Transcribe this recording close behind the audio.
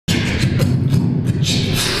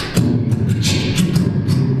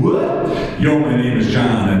yo, my name is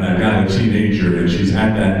John, and I've got a teenager, and she's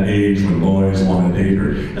at that age when boys want to date her.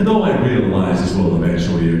 And though I realize this will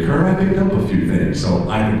eventually occur, I picked up a few things so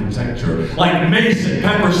I can protect her. Like Mason,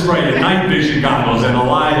 pepper spray, and night vision goggles, and a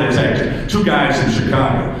lie detector. 2 guys from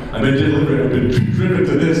Chicago. I've been driven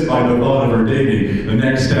to this by the thought of her dating. The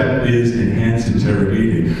next step is enhanced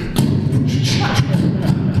interrogating.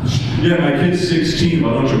 Yeah, my kid's 16,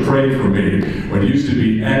 why don't you pray for me? What used to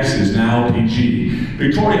be X is now PG.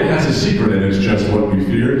 Victoria has a secret and it's just what we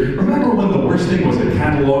feared. Remember when the worst thing was a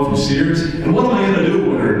catalog from Sears? And what am I gonna do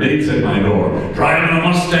when her date's at my door? Driving a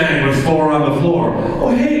Mustang with 4 on the floor. Oh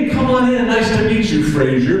hey, come on in, nice to meet you,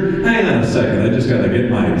 Frazier. Hang on a second, I just gotta get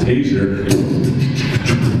my taser.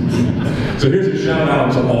 So here's a shout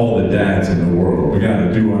out to all the dads in the world. We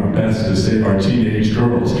gotta do our best to save our teenage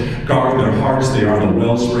girls. Guard their hearts, they are the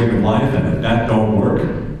wellspring of life, and if that don't work,